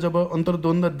भित्र जब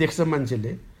अन्तर्द्वन्द्व देख्छ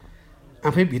मान्छेले,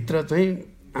 आफै भित्र चाहिँ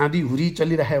आँधी हुरी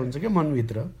चलिरहेको हुन्छ क्या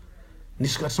मनभित्र,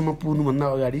 निष्कर्षमा पुग्नुभन्दा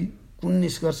अगाडि कुन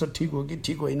निष्कर्ष ठिक हो कि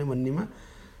ठिक होइन भन्नेमा।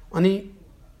 अनि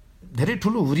धेरै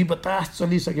ठुलो हुरी बतास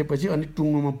चलिसकेपछि अनि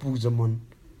टुङ्गोमा पुग्छ मन,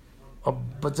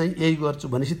 अब चाहिँ यही गर्छु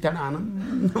भनेपछि त्यहाँ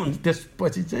आनन्द हुन्छ।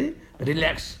 त्यसपछि चाहिँ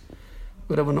रिल्याक्स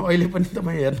कुरा भन्नु। अहिले पनि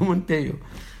तपाईँ हेर्नु मन त्यही हो।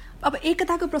 अब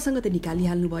एकताको प्रसङ्ग त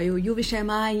निकालिहाल्नुभयो, यो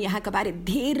विषयमा यहाँका बारे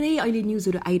धेरै अहिले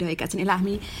न्युजहरू आइरहेका छन्, यसलाई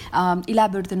हामी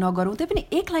इलाबोरेट त नगरौँ। त्यही पनि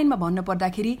एक लाइनमा भन्नु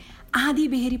पर्दाखेरि आधी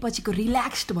बेहेरी पछिको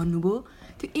रिल्याक्स्ड भन्नुभयो,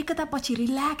 त्यो एकता पछि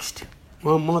रिल्याक्स्ड?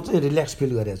 म चाहिँ रिल्याक्स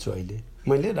फिल गरेको छु अहिले।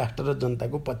 मैले राष्ट्र र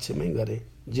जनताको पक्षमै गरेँ,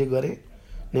 जे गरेँ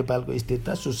नेपालको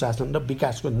स्थिरता सुशासन र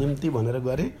विकासको निम्ति भनेर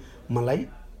गरेँ। मलाई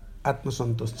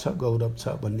आत्मसन्तोष छ, गौरव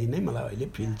छ भन्ने नै मलाई अहिले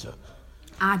फिल छ।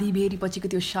 आधी बेरी पछिको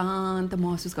त्यो शान्त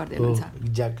महसुस गर्दै हुनुहुन्छ।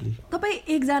 एक्ज्याक्टली। तपाईँ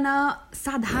एकजना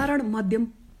साधारण मध्यम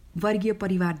वर्गीय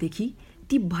परिवारदेखि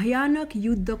ती भयानक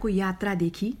युद्धको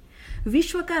यात्रादेखि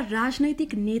विश्वका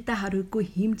राजनैतिक नेताहरूको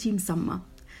हिमचिमसम्म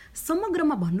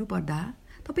समग्रमा भन्नुपर्दा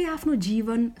तपाईँ आफ्नो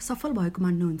जीवन सफल भएको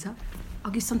मान्नुहुन्छ?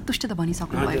 अघि सन्तुष्ट त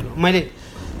भनिसक्नुभयो। मैले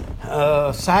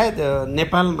सायद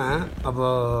नेपालमा अब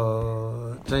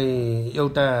चाहिँ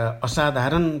एउटा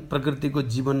असाधारण प्रकृतिको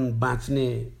जीवन बाँच्ने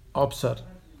अवसर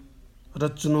र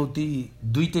चुनौती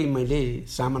दुइटै मैले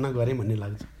सामना गरेँ भन्ने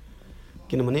लाग्छ।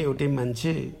 किनभने एउटै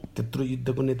मान्छे त्यत्रो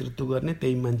युद्धको नेतृत्व गर्ने,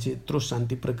 त्यही मान्छे यत्रो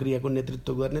शान्ति प्रक्रियाको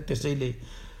नेतृत्व गर्ने, त्यसैले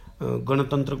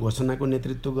गणतन्त्र घोषणाको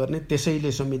नेतृत्व गर्ने,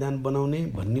 त्यसैले संविधान बनाउने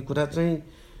भन्ने कुरा चाहिँ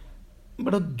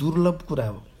बडो दुर्लभ कुरा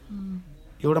हो।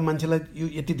 एउटा मान्छेलाई यो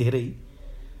यति धेरै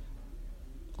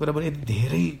कुरा भने, यति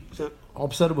धेरै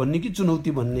अवसर भन्ने कि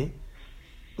चुनौती भन्ने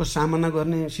को सामना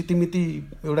गर्ने सितिमिति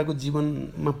एउटाको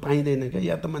जीवनमा पाइँदैन क्या।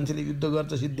 या त मान्छेले युद्ध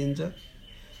गर्छ सिद्धिन्छ,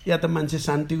 या त मान्छे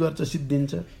शान्ति गर्छ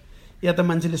सिद्धिन्छ, या त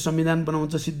मान्छेले संविधान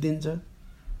बनाउँछ सिद्धिन्छ।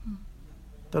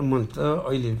 तर म त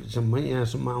अहिलेसम्म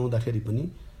यहाँसम्म आउँदाखेरि पनि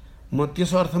म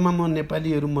त्यस अर्थमा म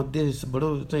नेपालीहरूमध्ये बडो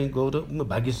चाहिँ गौरव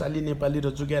भाग्यशाली नेपाली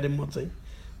रहेछु क्यारे म चाहिँ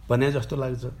भने जस्तो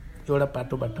लाग्छ एउटा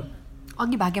पाटोबाट।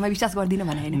 अघि भाग्यमा विश्वास गर्दिनँ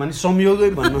भने होइन, माने संयोगै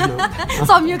भन्नु न,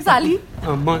 संयोगशाली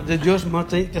म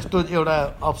चाहिँ त्यस्तो एउटा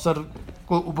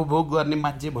अवसरको उपभोग गर्ने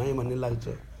मान्छे भएँ भन्ने लाग्छ।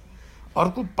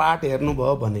 अर्को पाठ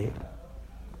हेर्नुभयो भने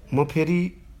म फेरि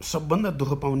सबभन्दा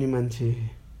दुःख पाउने मान्छे,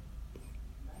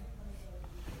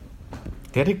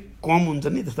 धेरै कम हुन्छ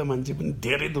नि त्यस्ता मान्छे पनि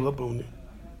धेरै दुःख पाउने।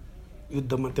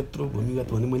 युद्धमा त्यत्रो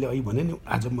भूमिगत भने मैले अहिले भने नि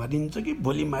आज मारिन्छ कि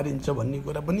भोलि मारिन्छ भन्ने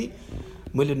कुरा पनि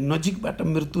मैले नजिकबाट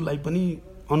मृत्युलाई पनि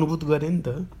अनुभूत गरेँ नि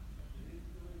त।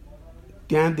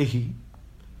 त्यहाँदेखि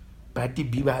पार्टी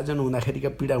विभाजन हुँदाखेरिका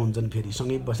पीडा हुन्छन्, फेरि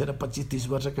सँगै बसेर 25-30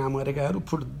 वर्ष काम गरेकाहरू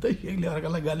फुट्दै एकले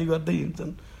अर्कालाई गाली गर्दै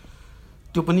हिँड्छन्,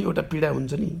 त्यो पनि एउटा पीडा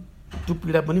हुन्छ नि। त्यो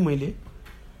पीडा पनि मैले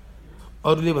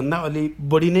अरूले भन्दा अलि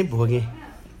बढी नै भोगेँ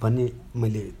भन्ने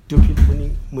मैले त्यो फिल पनि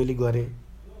मैले गरेँ।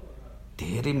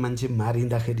 धेरै मान्छे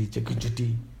मारिँदाखेरि एकैचोटि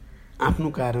आफ्नो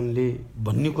कारणले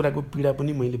भन्ने कुराको पीडा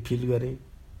पनि मैले फिल गरेँ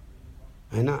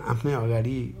होइन। आफ्नै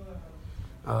अगाडि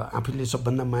आफूले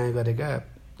सबभन्दा माया गरेका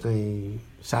चाहिँ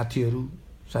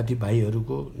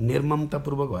साथीभाइहरूको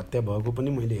निर्ममतापूर्वक हत्या भएको पनि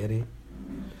मैले हेरेँ,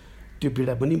 त्यो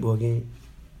पीडा पनि भोगेँ।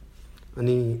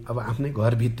 अनि अब आफ्नै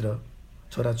घरभित्र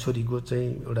छोराछोरीको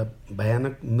चाहिँ एउटा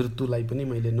भयानक मृत्युलाई पनि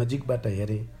मैले नजिकबाट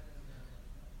हेरेँ।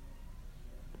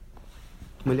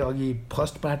 मैले अघि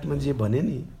फर्स्ट पार्टमा जे भने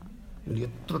नि, मैले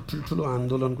यत्रो ठुल्ठुलो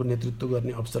आन्दोलनको नेतृत्व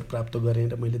गर्ने अवसर प्राप्त गरेँ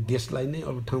र मैले देशलाई नै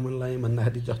अब ठाउँमा लाएँ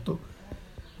भन्दाखेरि जस्तो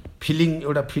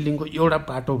एउटा फिलिङको एउटा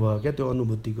पाटो भयो क्या त्यो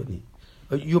अनुभूतिको नि।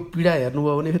 यो पीडा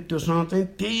हेर्नुभयो भने फेरि त्योसँग चाहिँ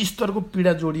त्यही स्तरको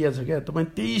पीडा जोडिएको छ क्या। तपाईँ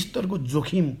त्यही स्तरको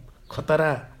जोखिम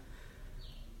खतरा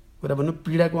कुरा भन्नु,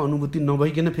 पीडाको अनुभूति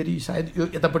नभइकन फेरि सायद यो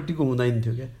यतापट्टिको हुँदैन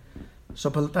थियो क्या।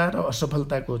 सफलता र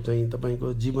असफलताको चाहिँ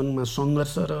तपाईँको जीवनमा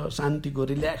सङ्घर्ष र शान्तिको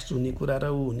रिल्याक्स हुने कुरा र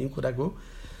हुने कुराको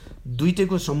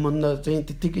दुइटैको सम्बन्ध चाहिँ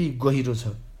त्यत्तिकै गहिरो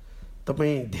छ।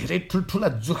 तपाईँ धेरै ठुल्ठुला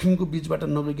जोखिमको बिचबाट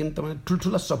नगइकन तपाईँ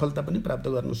ठुल्ठुला सफलता पनि प्राप्त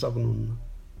गर्न सक्नुहुन्न।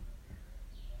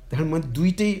 त्यहाँ म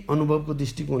दुइटै अनुभवको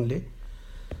दृष्टिकोणले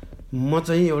म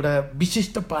चाहिँ एउटा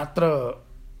विशिष्ट पात्र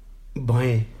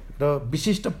भएँ र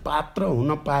विशिष्ट पात्र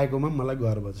हुन पाएकोमा मलाई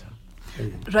गर्व छ।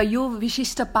 र यो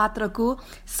विशिष्ट पात्रको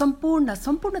सम्पूर्ण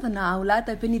त नआउला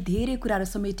तैपनि धेरै कुराहरू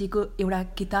समेटेको एउटा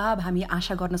किताब हामी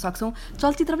आशा गर्न सक्छौँ,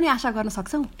 चलचित्र पनि आशा गर्न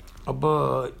सक्छौँ। अब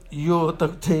यो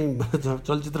त चाहिँ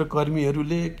चलचित्र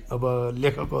कर्मीहरूले, अब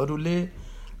लेखकहरूले,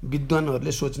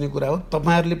 विद्वानहरूले सोच्ने कुरा हो,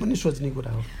 तपाईँहरूले पनि सोच्ने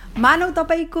कुरा हो। मानव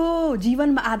तपाईँको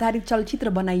जीवनमा आधारित चलचित्र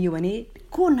बनाइयो भने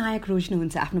को नायक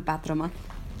रोज्नुहुन्छ आफ्नो पात्रमा?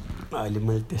 अहिले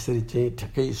मैले त्यसरी चाहिँ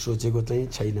ठ्याक्कै सोचेको चाहिँ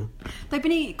छैन।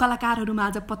 तैपनि कलाकारहरूमा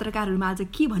आज, पत्रकारहरूमा आज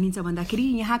के भनिन्छ भन्दाखेरि,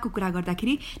 यहाँको कुरा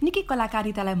गर्दाखेरि निकै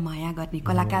कलाकारितालाई माया गर्ने,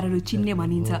 कलाकारहरू चिन्ने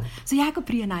भनिन्छ। सो यहाँको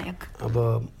प्रिय नायक? अब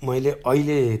मैले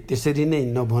अहिले त्यसरी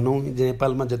नै नभनौँ,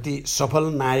 नेपालमा जति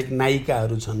सफल नायक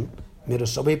नायिकाहरू छन् मेरो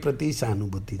सबैप्रति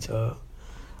सहानुभूति छ।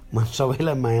 म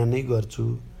सबैलाई माया नै गर्छु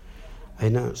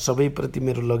होइन, सबैप्रति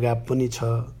मेरो लगाव पनि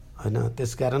छ होइन।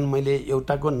 त्यसकारण मैले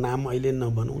एउटाको नाम अहिले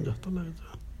नभनौँ जस्तो लाग्छ।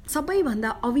 सबैभन्दा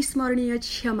अविस्मरणीय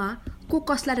क्षमा को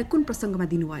कसलाई र कुन प्रसङ्गमा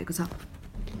दिनुभएको छ?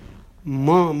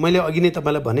 मैले अघि नै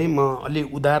तपाईँलाई भने म अलि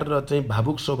उदार र चाहिँ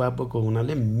भावुक स्वभावको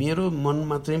हुनाले मेरो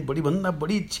मनमा चाहिँ बढीभन्दा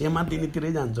बढी क्षमा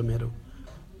दिनेतिरै जान्छ मेरो।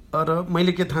 र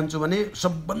मैले के ठान्छु भने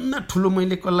सबभन्दा ठुलो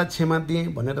मैले कसलाई क्षमा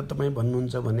दिएँ भनेर तपाईँ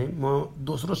भन्नुहुन्छ भने, म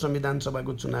दोस्रो संविधान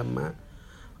सभाको चुनावमा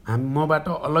मबाट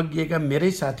अलग्गिएका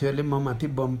मेरै साथीहरूले म माथि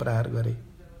बम प्रहार गरे।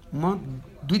 म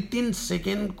 2-3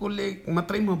 सेकेन्डकोले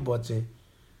मात्रै म बचेँ।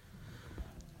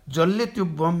 जसले त्यो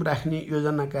बम राख्ने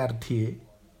योजनाकार थिए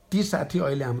ती साथी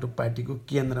अहिले हाम्रो पार्टीको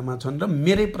केन्द्रमा छन् र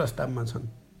मेरै प्रस्तावमा छन्।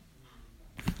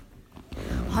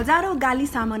 हजारौं गाली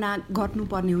सामना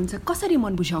गर्नुपर्ने हुन्छ, कसरी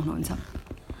मन बुझाउनुहुन्छ?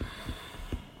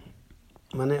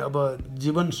 माने अब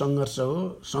जीवन सङ्घर्ष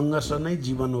हो, सङ्घर्ष नै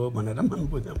जीवन हो भनेर मन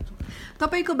बुझाउँछु।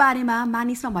 तपाईँको बारेमा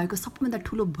मानिसमा भएको सबभन्दा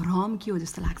ठुलो भ्रम के हो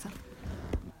जस्तो लाग्छ?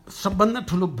 सबभन्दा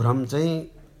ठुलो भ्रम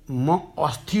चाहिँ म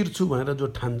अस्थिर छु भनेर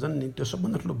जो ठान्छन् नि, त्यो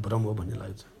सबभन्दा ठुलो भ्रम हो भन्ने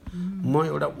लाग्छ। म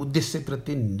एउटा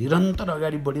उद्देश्यप्रति निरन्तर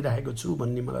अगाडि बढिरहेको छु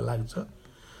भन्ने मलाई लाग्छ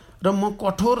र म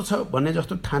कठोर छ भन्ने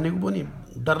जस्तो ठानेको पनि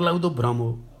डरलाग्दो भ्रम हो।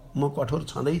 म कठोर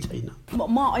छँदै छैन।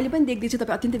 म अहिले पनि देख्दैछु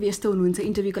तपाईँ अत्यन्तै व्यस्त हुनुहुन्छ,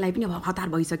 इन्टरभ्यूको लागि पनि हतार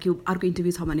भइसक्यो, अर्को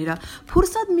इन्टरभ्यू छ भनेर।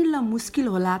 फुर्सद मिल्न मुस्किल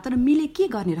होला, तर मिले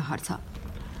के गर्ने रहर छ?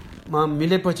 म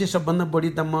मिलेपछि सबभन्दा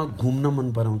बढी त म घुम्न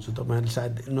मन पराउँछु। तपाईँहरूले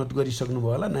सायद नोट गरिसक्नुभयो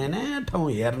होला, नयाँ नयाँ ठाउँ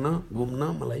हेर्न,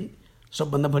 घुम्न मलाई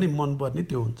सबभन्दा बढी मनपर्ने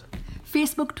त्यो हुन्छ।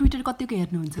 फेसबुक, ट्विटर कतिको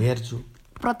हेर्नुहुन्छ? हेर्छु।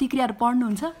 प्रतिक्रियाहरू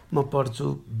पढ्नुहुन्छ? म पढ्छु,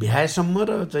 भ्याएसम्म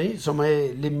र चाहिँ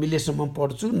समयले मिलेसम्म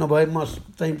पढ्छु। नभए म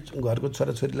चाहिँ घरको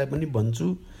छोराछोरीलाई पनि भन्छु,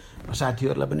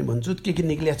 साथीहरूलाई पनि भन्छु, के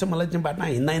निक्लिएको छ मलाई चाहिँ बाटोमा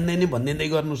हिँड्दा नै भनिदिँदै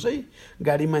गर्नुहोस् है,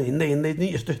 गाडीमा हिँड्दै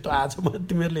चाहिँ यस्तो यस्तो आएको छ, मलाई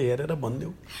तिमीहरूले हेरेर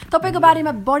भनिदेऊ। तपाईँको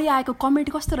बारेमा बढी आएको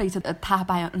कमेन्ट कस्तो रहेछ थाहा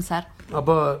पाए अनुसार?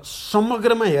 अब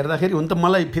समग्रमा हेर्दाखेरि हुन त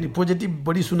मलाई फेरि पोजिटिभ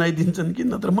बढी सुनाइदिन्छन् कि,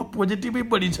 नत्र म पोजिटिभै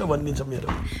बढी छ भन्ने छ मेरो।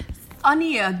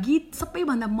 अनि गीत,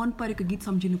 सबैभन्दा मन परेको गीत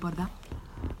सम्झिनु पर्दा?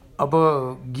 अब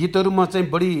गीतहरूमा चाहिँ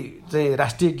बढी चाहिँ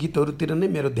राष्ट्रिय गीतहरूतिर नै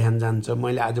मेरो ध्यान जान्छ।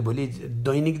 मैले आजभोलि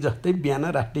दैनिक जस्तै बिहान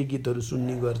राष्ट्रिय गीतहरू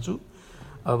सुन्ने गर्छु।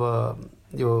 अब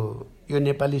यो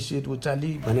नेपाली शिर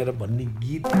उचाली भनेर भन्ने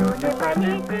गीत,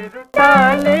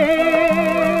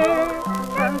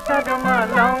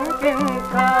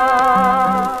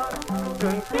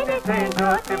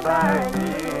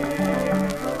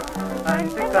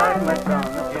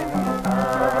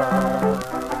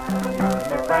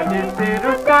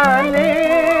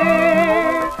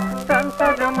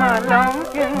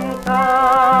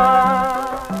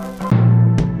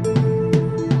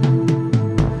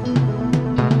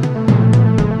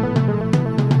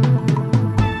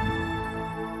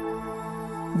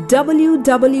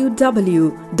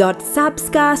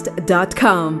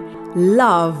 www.sapscast.com.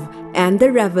 Love and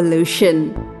the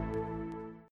Revolution.